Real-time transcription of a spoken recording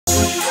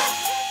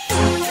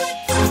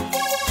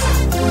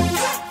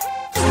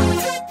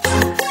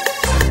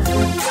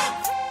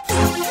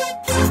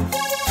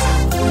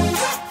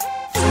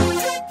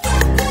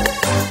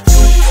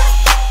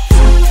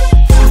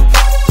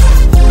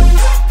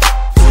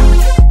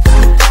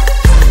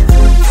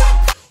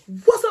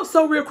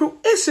What's up, real crew?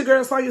 It's your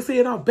girl Sonya C,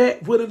 and I'm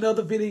back with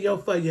another video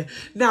for you.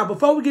 Now,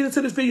 before we get into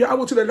this video, I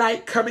want you to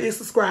like, comment, and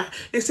subscribe,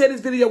 and share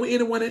this video with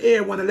anyone and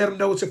everyone, and let them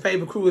know what your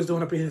favorite crew is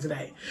doing up in here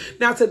today.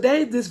 Now,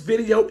 today, this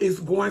video is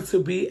going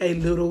to be a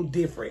little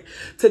different.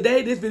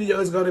 Today, this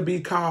video is going to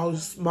be called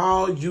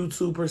Small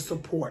YouTuber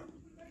Support.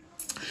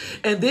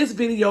 And this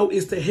video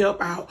is to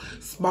help out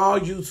small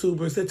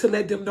YouTubers and to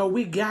let them know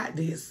we got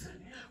this.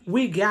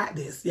 We got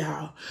this,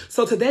 y'all.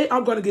 So today,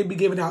 I'm going to be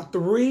giving out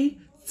 3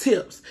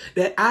 tips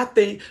that I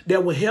think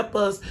that will help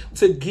us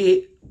to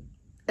get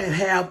and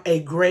have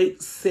a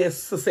great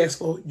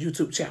successful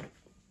YouTube channel.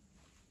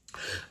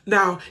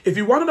 Now, if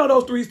you want to know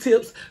those 3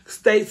 tips,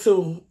 stay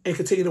tuned and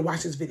continue to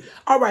watch this video.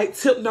 All right,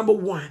 tip number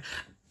 1.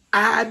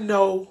 I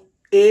know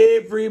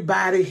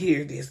everybody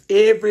hear this.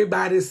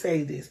 Everybody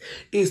say this,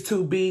 is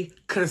to be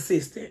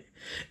consistent.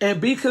 And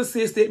be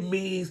consistent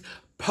means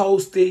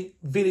posting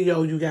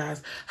video, you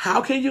guys.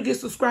 How can you get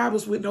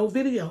subscribers with no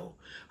video?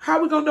 How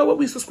are we going to know what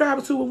we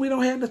subscribe to when we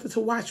don't have nothing to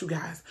watch, you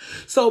guys?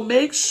 So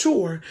make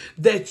sure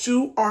that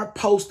you are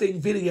posting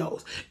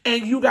videos.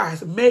 And you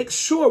guys, make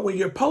sure when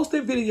you're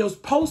posting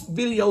videos, post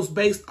videos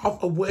based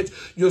off of what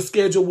your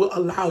schedule will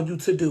allow you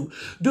to do.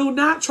 Do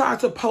not try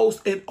to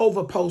post and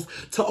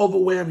overpost to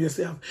overwhelm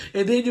yourself.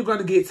 And then you're going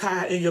to get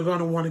tired and you're going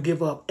to want to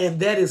give up. And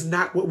that is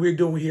not what we're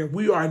doing here.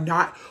 We are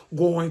not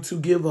going to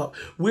give up.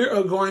 We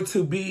are going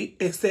to be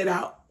and set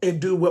out and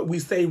do what we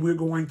say we're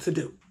going to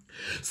do.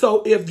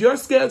 So if your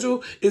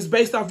schedule is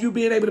based off you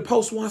being able to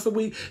post once a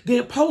week,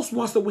 then post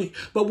once a week.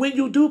 But when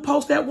you do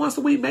post that once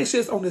a week, make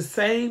sure it's on the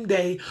same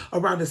day,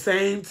 around the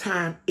same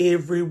time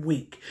every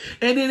week.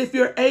 And then if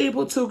you're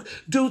able to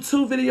do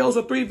 2 videos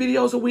or 3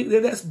 videos a week,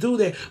 then let's do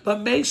that.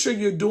 But make sure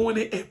you're doing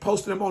it and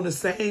posting them on the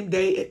same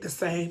day at the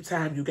same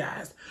time, you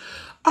guys.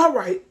 All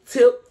right,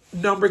 tip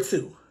number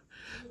 2,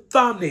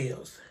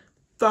 thumbnails.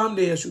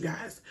 Thumbnails, you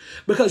guys,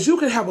 because you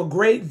can have a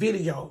great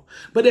video,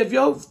 but if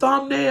your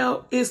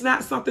thumbnail is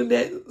not something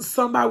that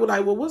somebody would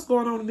like, well, what's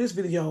going on in this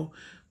video?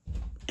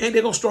 And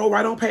they're going to stroll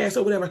right on past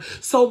or whatever.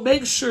 So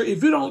make sure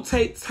if you don't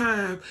take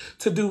time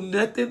to do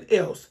nothing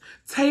else,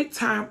 take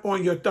time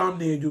on your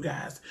thumbnail, you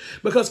guys.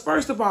 Because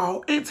first of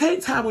all, and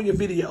take time on your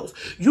videos.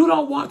 You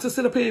don't want to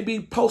sit up here and be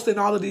posting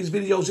all of these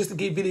videos just to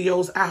get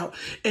videos out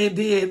and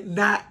then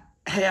not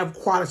have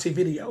quality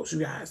videos, you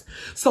guys.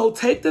 So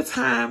take the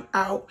time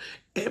out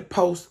and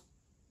post,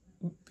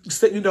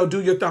 do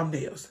your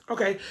thumbnails.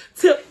 Okay.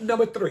 Tip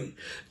number 3.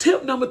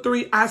 Tip number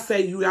 3, I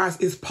say, you guys,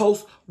 is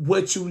post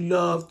what you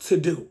love to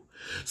do.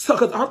 So,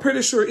 because I'm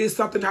pretty sure it's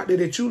something out there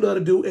that you love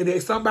to do, and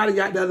there's somebody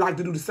out there like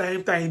to do the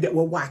same thing that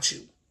will watch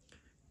you.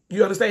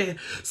 You understand?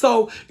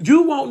 So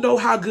you won't know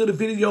how good a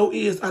video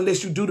is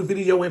unless you do the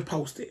video and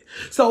post it.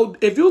 So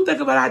if you think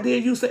of an idea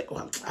and you say,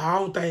 well, I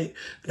don't think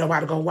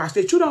nobody gonna watch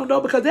that. You don't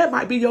know, because that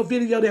might be your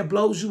video that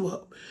blows you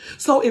up.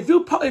 So if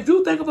you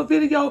think of a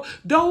video,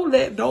 don't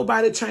let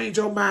nobody change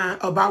your mind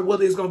about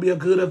whether it's gonna be a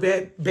good or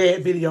bad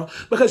video,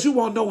 because you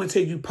won't know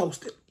until you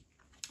post it.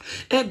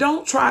 And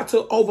don't try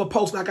to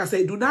overpost. Like I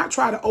said, do not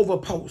try to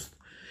overpost.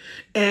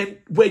 And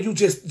where you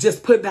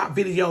just putting out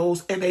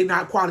videos and they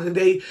not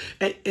quality,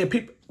 and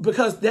people,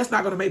 because that's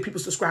not going to make people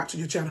subscribe to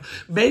your channel.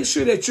 Make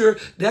sure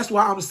that that's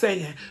why I'm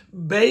saying,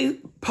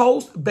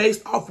 post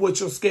based off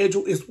what your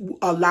schedule is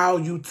allow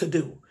you to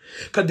do.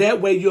 Because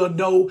that way you'll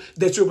know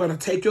that you're going to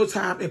take your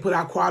time and put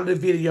out quality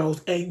videos,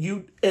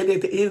 and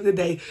at the end of the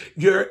day,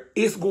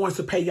 it's going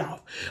to pay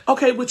off.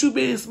 Okay, with us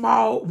being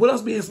small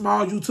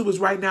YouTubers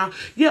right now,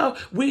 yeah,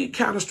 we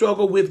kind of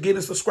struggle with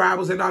getting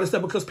subscribers and all this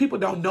stuff because people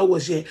don't know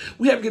us yet.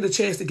 We haven't get a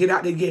chance to get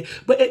out there yet.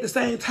 But at the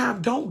same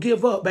time, don't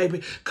give up,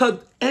 baby. And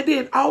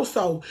then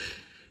also,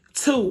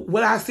 2,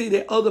 what I see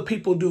that other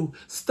people do,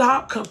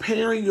 stop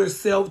comparing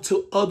yourself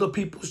to other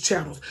people's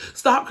channels.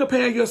 Stop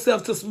comparing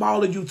yourself to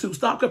smaller YouTube.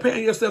 Stop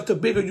comparing yourself to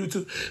bigger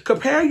YouTube.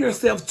 Compare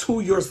yourself to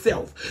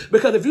yourself.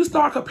 Because if you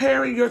start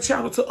comparing your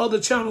channel to other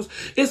channels,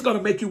 it's going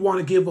to make you want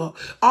to give up.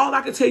 All I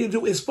can tell you to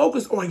do is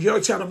focus on your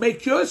channel.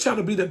 Make your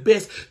channel be the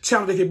best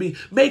channel it can be.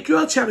 Make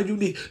your channel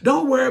unique.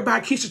 Don't worry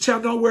about Keisha's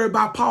channel. Don't worry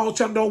about Paul's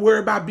channel. Don't worry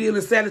about Bill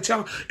and Sally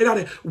channel and all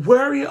that.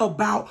 Worry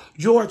about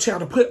your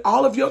channel. Put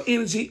all of your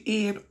energy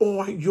in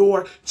on your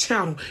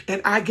channel,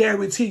 and I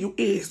guarantee you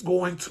it's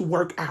going to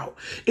work out.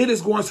 It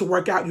is going to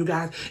work out, you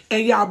guys.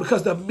 And y'all,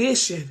 because the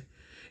mission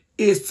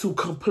is to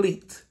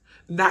complete,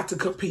 not to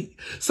compete.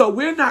 So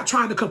we're not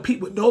trying to compete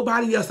with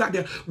nobody else out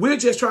there. We're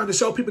just trying to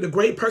show people the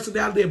great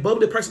personality and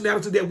bubbly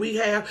personality that we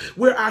have.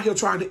 We're out here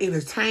trying to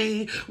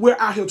entertain. We're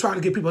out here trying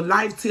to give people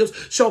life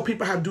tips, show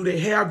people how to do their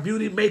hair,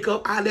 beauty,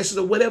 makeup, eyelashes,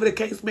 or whatever the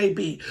case may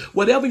be.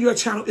 Whatever your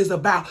channel is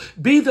about,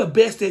 be the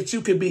best that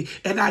you can be,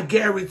 and I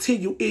guarantee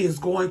you it is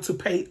going to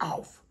pay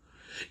off.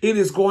 It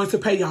is going to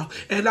pay off.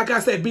 And like I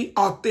said, be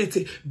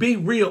authentic, be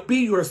real,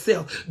 be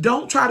yourself.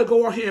 Don't try to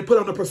go out here and put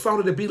on a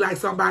persona to be like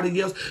somebody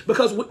else,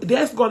 because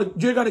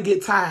you're going to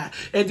get tired.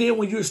 And then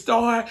when you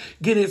start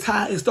getting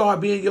tired and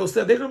start being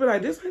yourself, they're going to be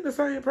like, this ain't the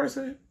same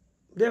person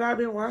that I've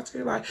been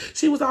watching. Like,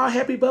 she was all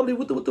happy, bubbly,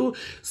 with the.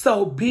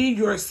 So be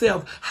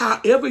yourself.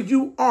 However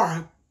you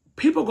are,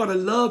 People are going to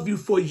love you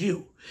for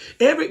you.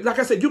 Like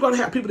I said, you're going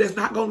to have people that's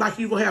not going to like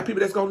you. You're going to have people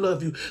that's going to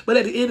love you. But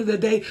at the end of the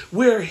day,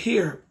 we're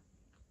here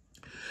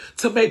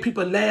to make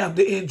people laugh,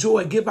 to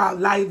enjoy, give out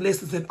life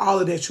lessons and all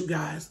of that, you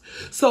guys.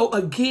 So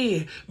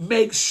again,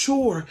 make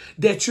sure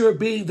that you're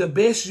being the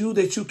best you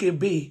that you can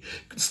be.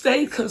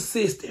 Stay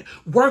consistent.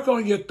 Work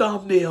on your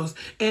thumbnails.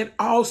 And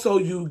also,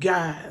 you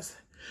guys,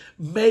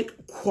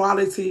 make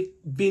quality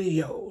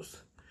videos.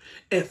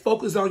 And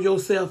focus on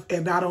yourself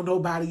and not on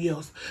nobody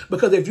else.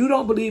 Because if you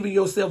don't believe in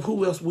yourself,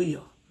 who else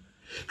will?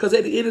 Because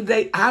at the end of the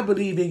day, I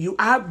believe in you.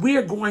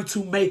 We're going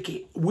to make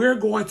it. We're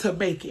going to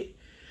make it.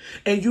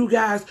 And you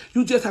guys,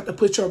 you just have to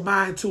put your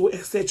mind to it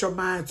and set your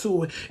mind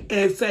to it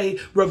and say,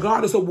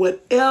 regardless of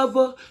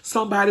whatever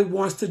somebody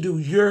wants to do,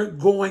 you're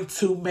going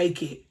to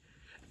make it.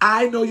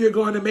 I know you're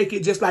going to make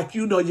it just like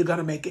you know you're going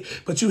to make it.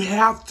 But you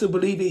have to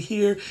believe it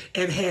here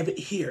and have it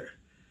here.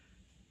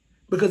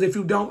 Because if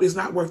you don't, it's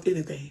not worth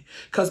anything.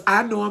 Because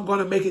I know I'm going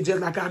to make it just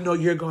like I know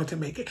you're going to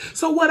make it.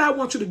 So what I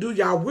want you to do,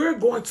 y'all, we're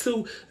going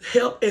to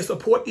help and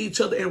support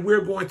each other, and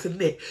we're going to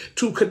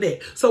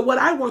connect. So what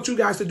I want you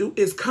guys to do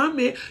is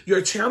comment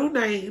your channel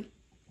name,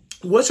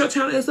 what your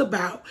channel is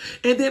about,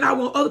 and then I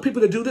want other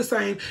people to do the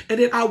same,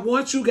 and then I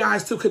want you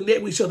guys to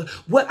connect with each other.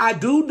 What I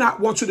do not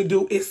want you to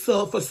do is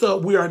sub for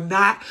sub.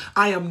 I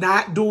am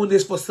not doing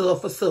this for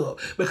sub,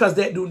 because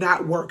that do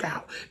not work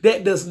out.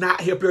 That does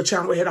not help your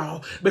channel at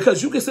all,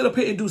 because you can sit up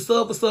here and do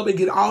sub for sub and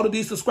get all of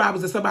these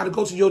subscribers, and somebody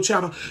go to your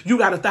channel, you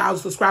got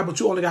 1,000 subscribers, but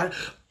you only got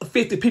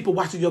 50 people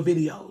watching your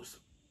videos.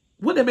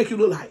 What that make you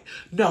look like?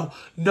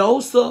 No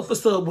sub for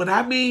sub. When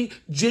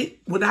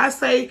I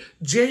say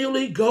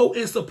genuinely go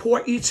and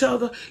support each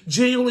other,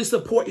 genuinely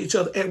support each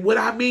other. And what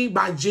I mean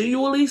by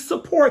genuinely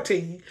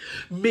supporting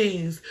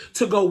means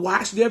to go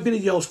watch their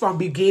videos from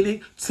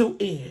beginning to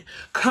end.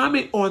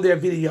 Comment on their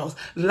videos,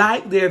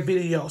 like their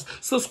videos,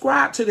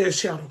 subscribe to their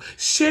channel,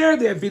 share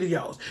their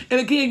videos.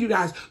 And again, you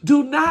guys,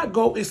 do not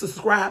go and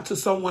subscribe to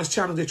someone's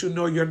channel that you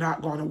know you're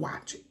not going to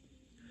watch it.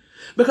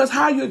 Because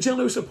how you're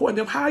generally supporting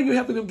them, how you're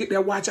helping them get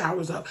their watch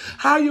hours up,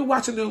 how you're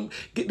watching them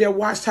get their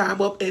watch time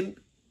up and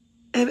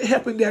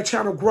helping their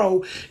channel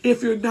grow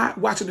if you're not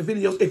watching the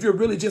videos, if you're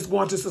really just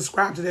going to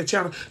subscribe to their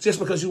channel just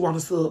because you want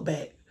to sub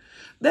back.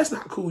 That's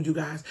not cool, you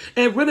guys.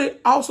 And really,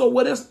 also,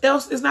 what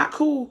else is not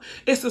cool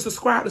is to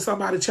subscribe to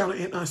somebody's channel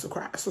and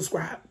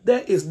unsubscribe.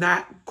 That is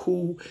not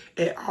cool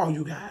at all,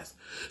 you guys.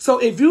 So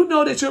if you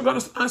know that you're going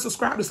to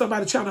unsubscribe to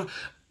somebody's channel,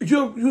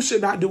 you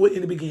should not do it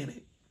in the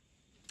beginning.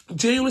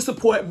 Genuine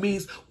support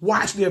means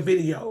watch their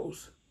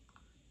videos.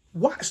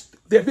 Watch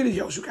their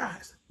videos, you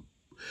guys.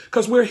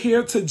 Because we're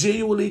here to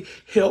genuinely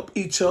help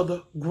each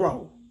other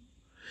grow.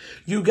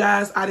 You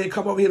guys, I didn't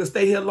come over here to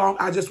stay here long.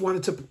 I just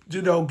wanted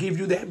to, give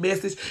you that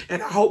message.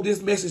 And I hope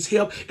this message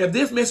helped. If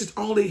this message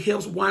only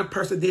helps one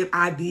person, then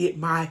I did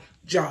my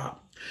job.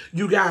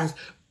 You guys,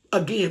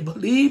 again,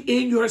 believe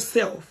in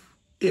yourself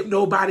if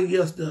nobody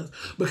else does.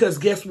 Because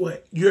guess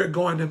what? You're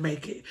going to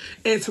make it.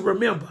 And to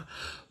remember,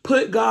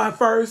 put God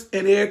first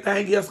and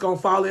everything else going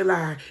to fall in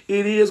line.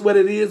 It is what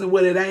it is, and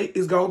what it ain't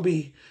is going to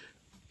be.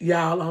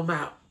 Y'all, I'm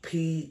out.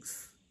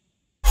 Peace.